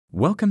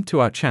Welcome to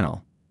our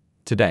channel.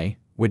 Today,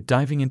 we're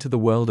diving into the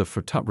world of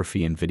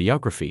photography and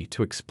videography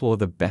to explore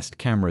the best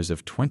cameras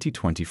of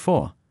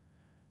 2024.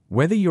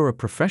 Whether you're a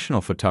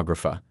professional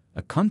photographer,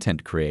 a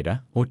content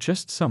creator, or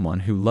just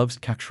someone who loves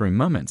capturing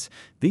moments,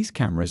 these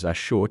cameras are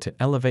sure to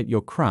elevate your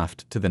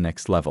craft to the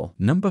next level.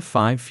 Number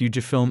 5.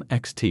 Fujifilm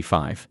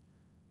X-T5.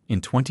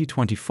 In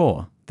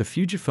 2024, the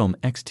Fujifilm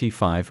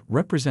X-T5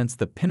 represents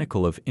the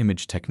pinnacle of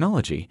image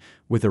technology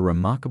with a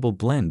remarkable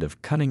blend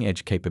of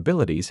cutting-edge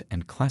capabilities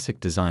and classic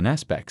design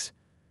aspects.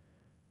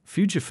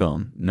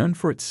 Fujifilm, known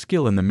for its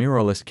skill in the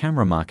mirrorless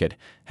camera market,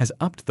 has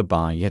upped the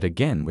bar yet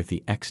again with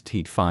the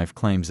X-T5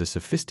 claims a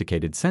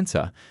sophisticated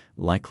sensor,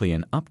 likely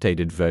an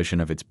updated version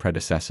of its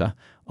predecessor,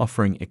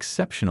 offering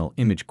exceptional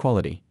image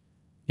quality.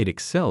 It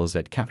excels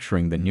at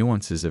capturing the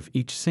nuances of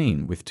each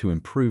scene with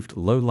improved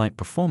low-light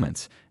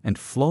performance and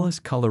flawless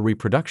color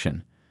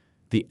reproduction.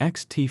 The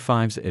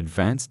X-T5's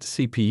advanced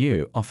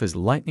CPU offers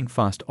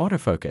lightning-fast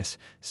autofocus,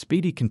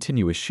 speedy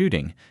continuous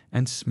shooting,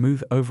 and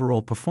smooth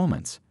overall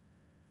performance.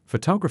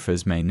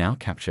 Photographers may now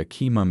capture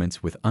key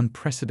moments with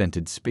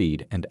unprecedented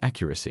speed and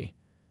accuracy.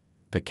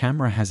 The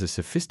camera has a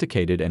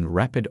sophisticated and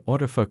rapid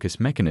autofocus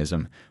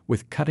mechanism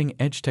with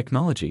cutting-edge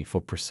technology for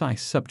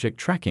precise subject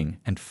tracking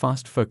and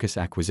fast focus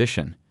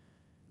acquisition.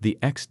 The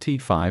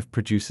X-T5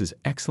 produces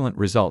excellent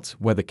results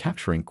whether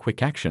capturing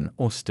quick action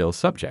or still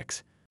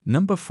subjects.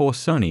 Number 4.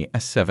 Sony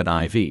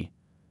A7 IV.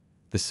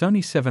 The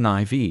Sony 7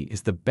 IV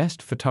is the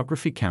best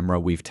photography camera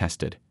we've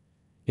tested.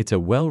 It's a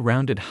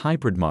well-rounded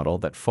hybrid model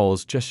that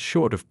falls just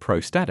short of pro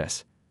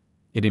status.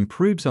 It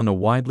improves on a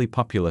widely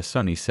popular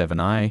Sony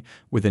 7i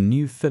with a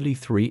new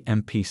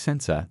 33MP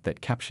sensor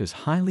that captures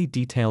highly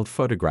detailed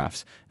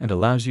photographs and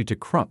allows you to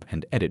crop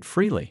and edit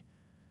freely.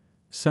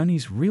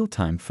 Sony's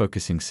real-time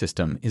focusing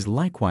system is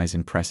likewise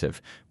impressive,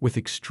 with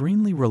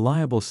extremely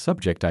reliable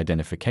subject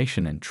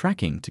identification and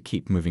tracking to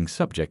keep moving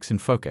subjects in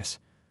focus.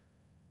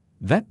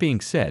 That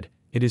being said,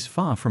 it is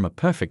far from a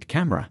perfect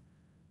camera.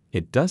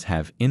 It does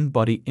have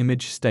in-body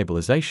image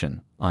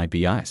stabilization,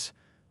 IBIS,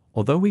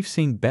 although we've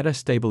seen better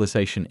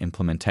stabilization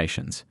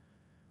implementations.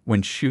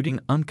 When shooting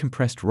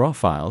uncompressed RAW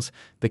files,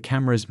 the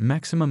camera's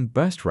maximum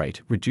burst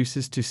rate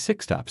reduces to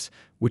 6 stops,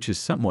 which is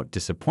somewhat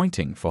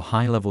disappointing for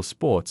high-level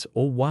sports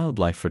or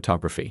wildlife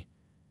photography.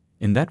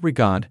 In that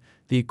regard,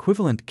 the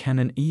equivalent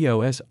Canon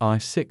EOS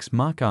R6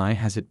 Mark I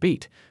has it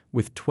beat,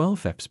 with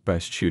 12 fps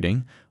burst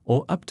shooting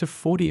or up to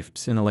 40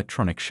 fps in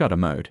electronic shutter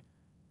mode.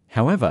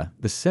 However,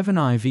 the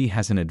 7IV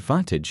has an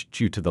advantage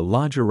due to the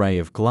large array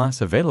of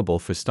glass available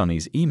for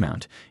Sony's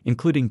E-mount,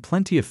 including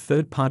plenty of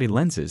third-party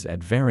lenses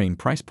at varying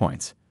price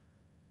points.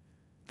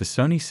 The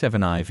Sony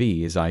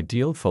 7IV is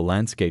ideal for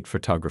landscape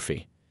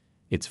photography.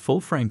 Its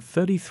full-frame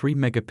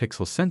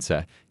 33-megapixel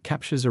sensor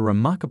captures a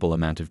remarkable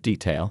amount of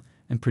detail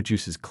and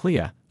produces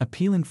clear,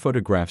 appealing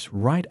photographs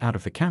right out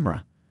of the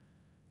camera.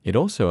 It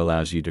also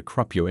allows you to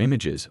crop your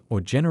images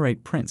or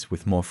generate prints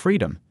with more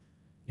freedom.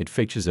 It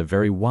features a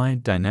very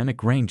wide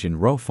dynamic range in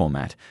RAW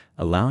format,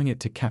 allowing it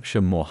to capture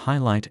more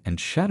highlight and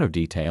shadow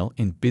detail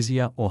in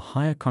busier or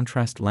higher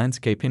contrast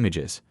landscape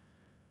images.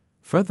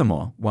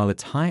 Furthermore, while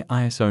its high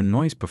ISO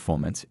noise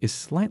performance is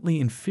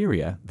slightly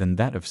inferior than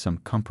that of some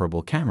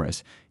comparable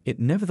cameras, it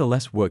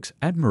nevertheless works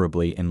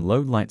admirably in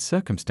low-light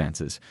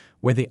circumstances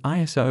where the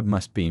ISO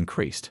must be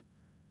increased.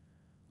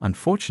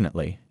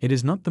 Unfortunately, it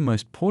is not the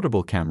most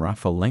portable camera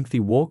for lengthy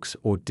walks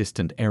or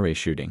distant area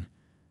shooting.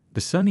 The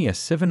Sony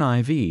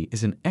A7 IV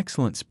is an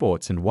excellent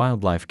sports and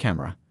wildlife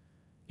camera.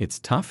 It's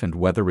tough and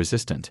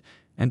weather-resistant,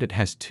 and it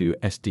has 2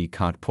 SD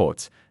card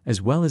ports,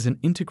 as well as an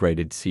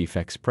integrated CF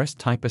Express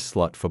Type A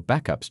slot for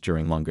backups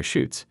during longer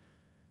shoots.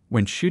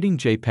 When shooting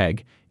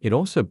JPEG, it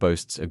also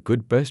boasts a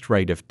good burst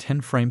rate of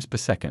 10 frames per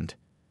second.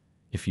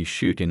 If you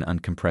shoot in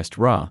uncompressed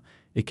RAW,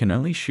 it can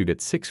only shoot at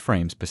 6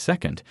 frames per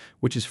second,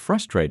 which is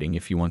frustrating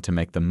if you want to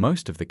make the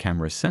most of the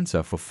camera's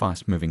sensor for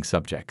fast-moving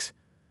subjects.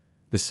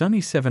 The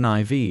Sony 7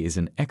 IV is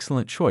an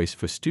excellent choice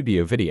for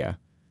studio video.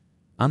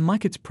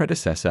 Unlike its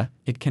predecessor,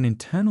 it can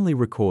internally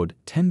record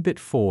 10-bit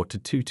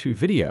 4:22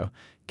 video,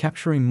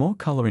 capturing more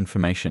color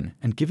information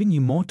and giving you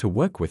more to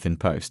work with in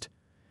post.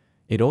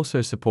 It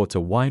also supports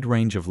a wide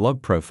range of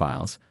log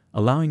profiles,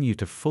 allowing you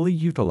to fully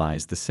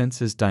utilize the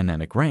sensor's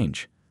dynamic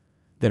range.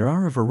 There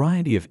are a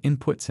variety of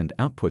inputs and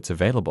outputs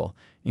available,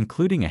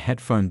 including a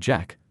headphone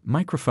jack,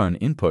 microphone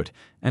input,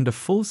 and a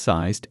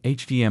full-sized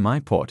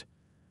HDMI port.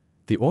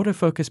 The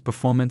autofocus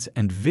performance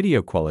and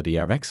video quality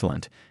are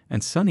excellent,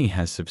 and Sony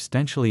has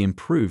substantially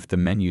improved the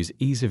menu's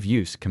ease of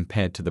use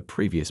compared to the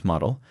previous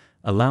model,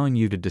 allowing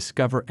you to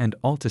discover and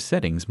alter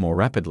settings more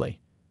rapidly.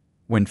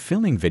 When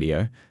filming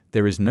video,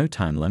 there is no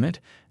time limit,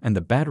 and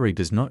the battery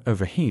does not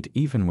overheat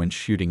even when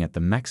shooting at the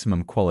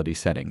maximum quality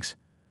settings.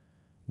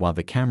 While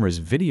the camera's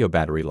video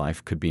battery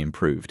life could be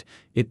improved,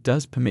 it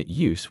does permit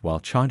use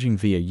while charging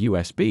via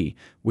USB,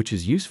 which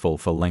is useful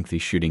for lengthy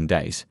shooting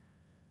days.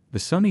 The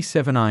Sony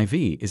 7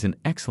 IV is an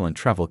excellent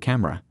travel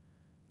camera.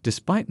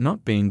 Despite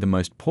not being the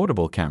most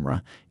portable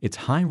camera, its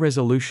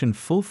high-resolution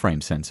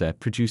full-frame sensor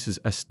produces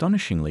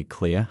astonishingly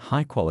clear,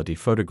 high-quality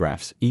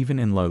photographs even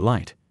in low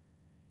light.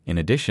 In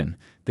addition,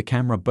 the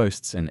camera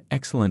boasts an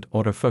excellent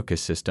autofocus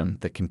system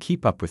that can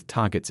keep up with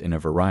targets in a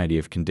variety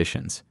of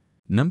conditions.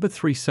 Number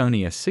 3.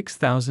 Sony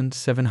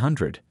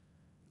a6700.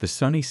 The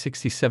Sony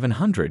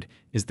 6700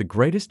 is the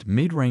greatest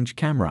mid-range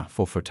camera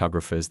for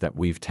photographers that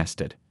we've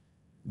tested.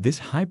 This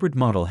hybrid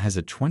model has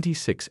a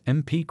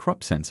 26MP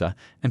crop sensor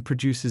and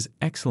produces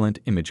excellent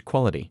image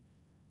quality.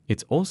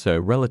 It's also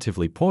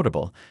relatively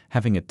portable,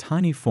 having a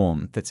tiny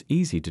form that's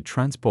easy to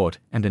transport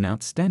and an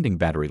outstanding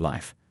battery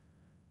life.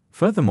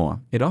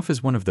 Furthermore, it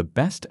offers one of the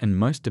best and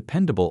most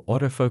dependable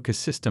autofocus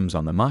systems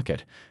on the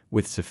market,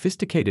 with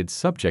sophisticated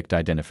subject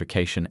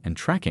identification and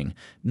tracking,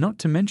 not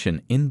to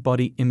mention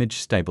in-body image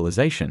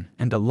stabilization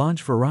and a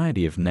large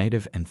variety of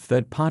native and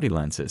third-party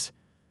lenses.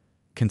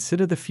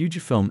 Consider the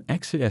Fujifilm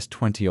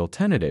X-S20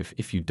 alternative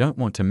if you don't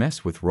want to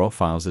mess with RAW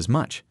files as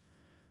much.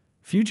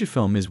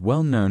 Fujifilm is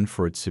well known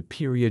for its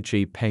superior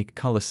JPEG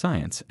color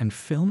science and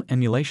film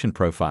emulation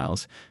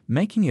profiles,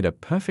 making it a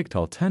perfect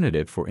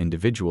alternative for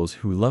individuals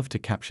who love to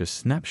capture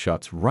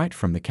snapshots right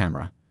from the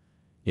camera.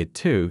 It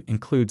too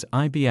includes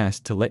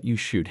IBS to let you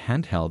shoot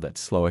handheld at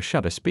slower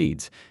shutter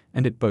speeds,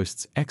 and it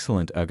boasts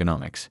excellent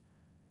ergonomics.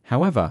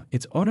 However,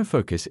 its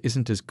autofocus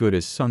isn't as good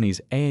as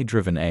Sony's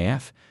AA-driven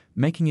AF,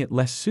 making it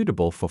less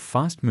suitable for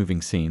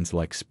fast-moving scenes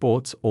like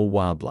sports or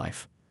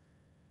wildlife.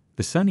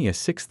 The Sony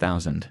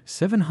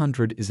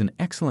a6700 is an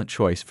excellent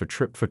choice for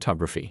trip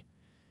photography.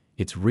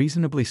 It's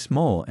reasonably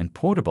small and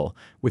portable,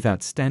 with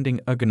outstanding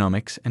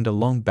ergonomics and a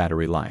long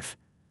battery life.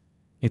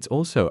 It's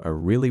also a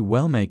really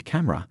well-made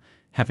camera,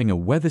 having a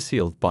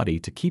weather-sealed body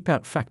to keep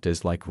out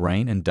factors like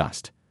rain and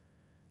dust.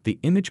 The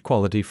image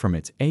quality from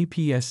its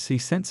APS-C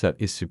sensor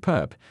is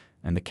superb,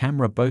 and the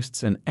camera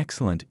boasts an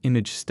excellent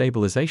image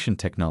stabilization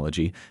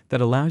technology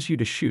that allows you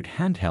to shoot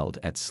handheld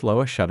at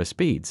slower shutter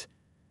speeds.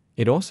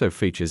 It also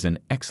features an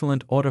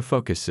excellent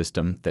autofocus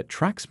system that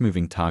tracks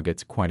moving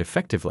targets quite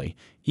effectively,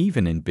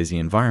 even in busy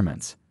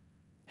environments.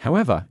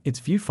 However, its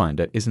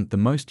viewfinder isn't the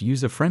most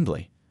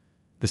user-friendly.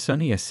 The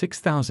Sony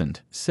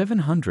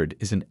a6700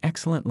 is an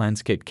excellent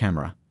landscape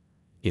camera.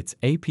 Its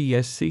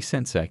APS-C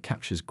sensor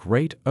captures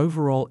great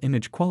overall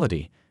image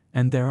quality,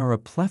 and there are a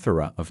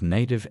plethora of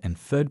native and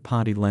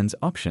third-party lens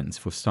options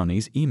for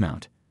Sony's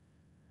E-mount.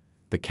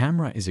 The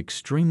camera is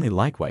extremely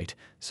lightweight,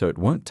 so it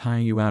won't tire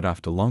you out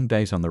after long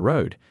days on the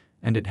road,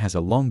 and it has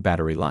a long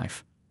battery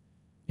life.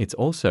 It's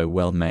also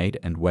well-made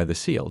and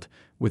weather-sealed,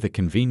 with a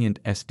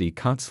convenient SD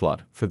card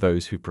slot for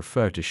those who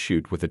prefer to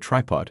shoot with a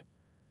tripod.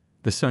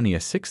 The Sony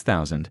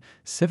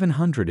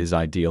a6700 is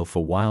ideal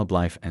for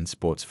wildlife and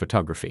sports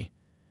photography.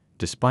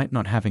 Despite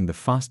not having the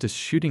fastest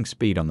shooting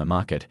speed on the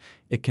market,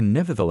 it can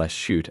nevertheless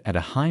shoot at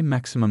a high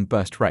maximum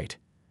burst rate.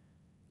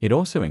 It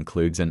also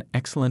includes an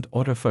excellent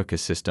autofocus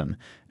system,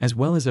 as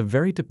well as a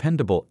very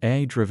dependable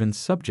AI-driven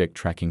subject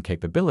tracking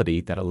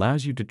capability that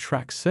allows you to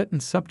track certain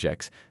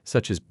subjects,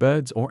 such as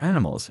birds or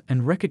animals,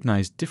 and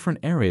recognize different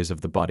areas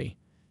of the body.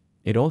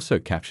 It also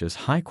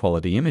captures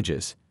high-quality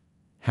images.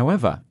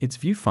 However, its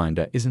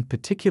viewfinder isn't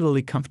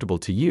particularly comfortable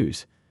to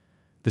use.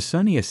 The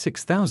Sony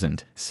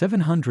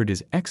a6700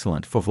 is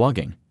excellent for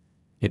vlogging.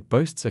 It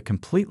boasts a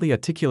completely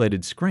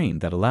articulated screen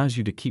that allows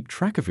you to keep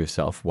track of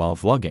yourself while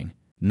vlogging.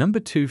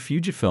 Number 2.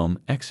 Fujifilm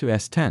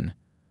X-S10.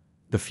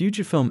 The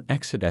Fujifilm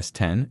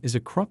X-S10 is a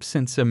crop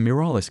sensor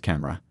mirrorless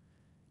camera.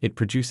 It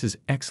produces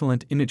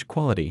excellent image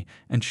quality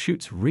and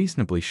shoots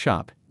reasonably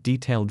sharp,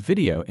 detailed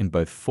video in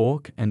both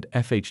 4K and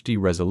FHD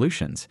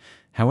resolutions.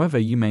 However,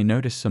 you may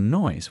notice some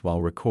noise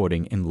while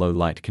recording in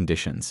low-light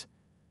conditions.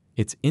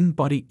 Its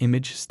in-body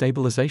image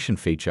stabilization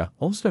feature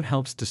also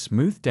helps to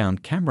smooth down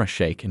camera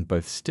shake in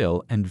both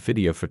still and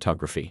video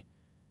photography.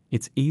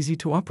 It's easy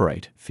to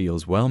operate,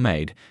 feels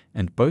well-made,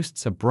 and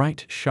boasts a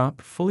bright,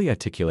 sharp, fully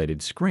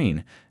articulated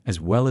screen, as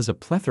well as a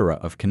plethora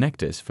of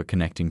connectors for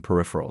connecting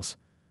peripherals.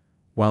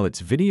 While its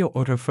video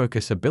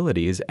autofocus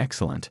ability is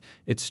excellent,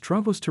 it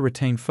struggles to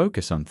retain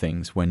focus on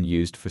things when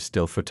used for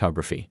still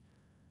photography.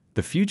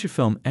 The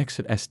Fujifilm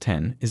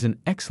X-S10 is an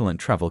excellent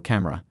travel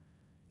camera.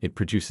 It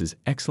produces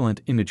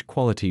excellent image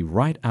quality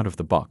right out of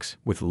the box,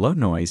 with low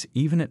noise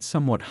even at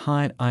somewhat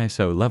high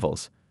ISO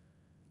levels.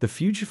 The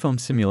Fujifilm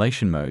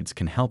simulation modes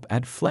can help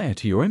add flair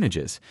to your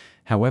images.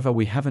 However,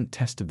 we haven't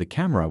tested the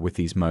camera with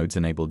these modes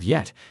enabled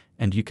yet,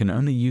 and you can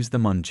only use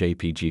them on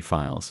JPG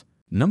files.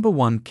 Number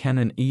 1.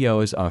 Canon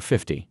EOS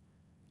R50.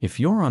 If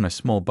you're on a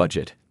small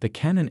budget, the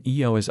Canon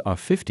EOS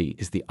R50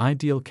 is the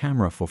ideal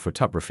camera for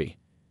photography.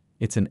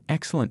 It's an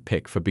excellent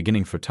pick for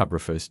beginning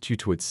photographers due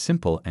to its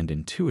simple and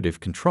intuitive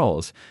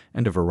controls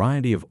and a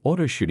variety of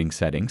auto-shooting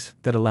settings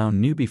that allow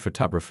newbie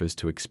photographers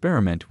to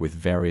experiment with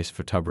various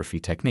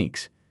photography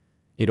techniques.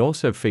 It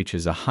also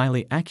features a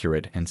highly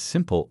accurate and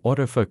simple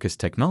autofocus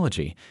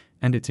technology,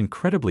 and it's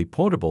incredibly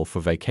portable for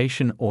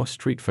vacation or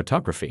street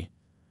photography.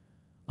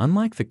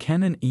 Unlike the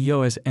Canon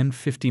EOS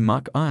M50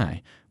 Mark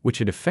I,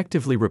 which it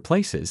effectively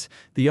replaces,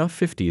 the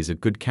R50 is a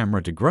good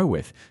camera to grow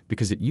with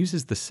because it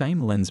uses the same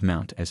lens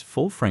mount as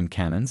full-frame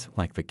Canons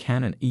like the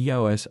Canon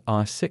EOS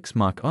R6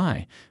 Mark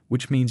I,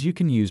 which means you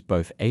can use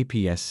both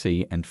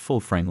APS-C and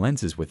full-frame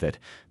lenses with it,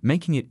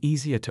 making it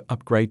easier to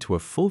upgrade to a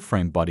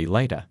full-frame body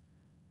later.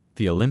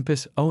 The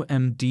Olympus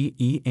OMD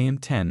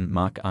EM10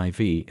 Mark IV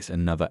is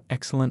another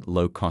excellent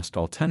low-cost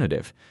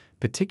alternative,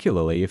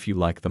 particularly if you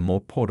like the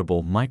more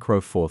portable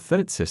Micro Four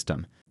Thirds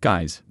system.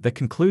 Guys, that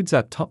concludes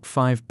our top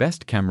 5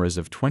 best cameras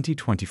of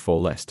 2024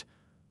 list.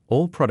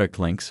 All product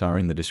links are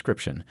in the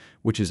description,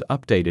 which is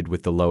updated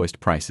with the lowest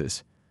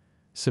prices.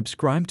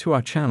 Subscribe to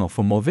our channel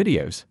for more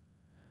videos.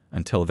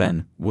 Until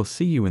then, we'll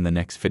see you in the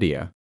next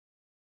video.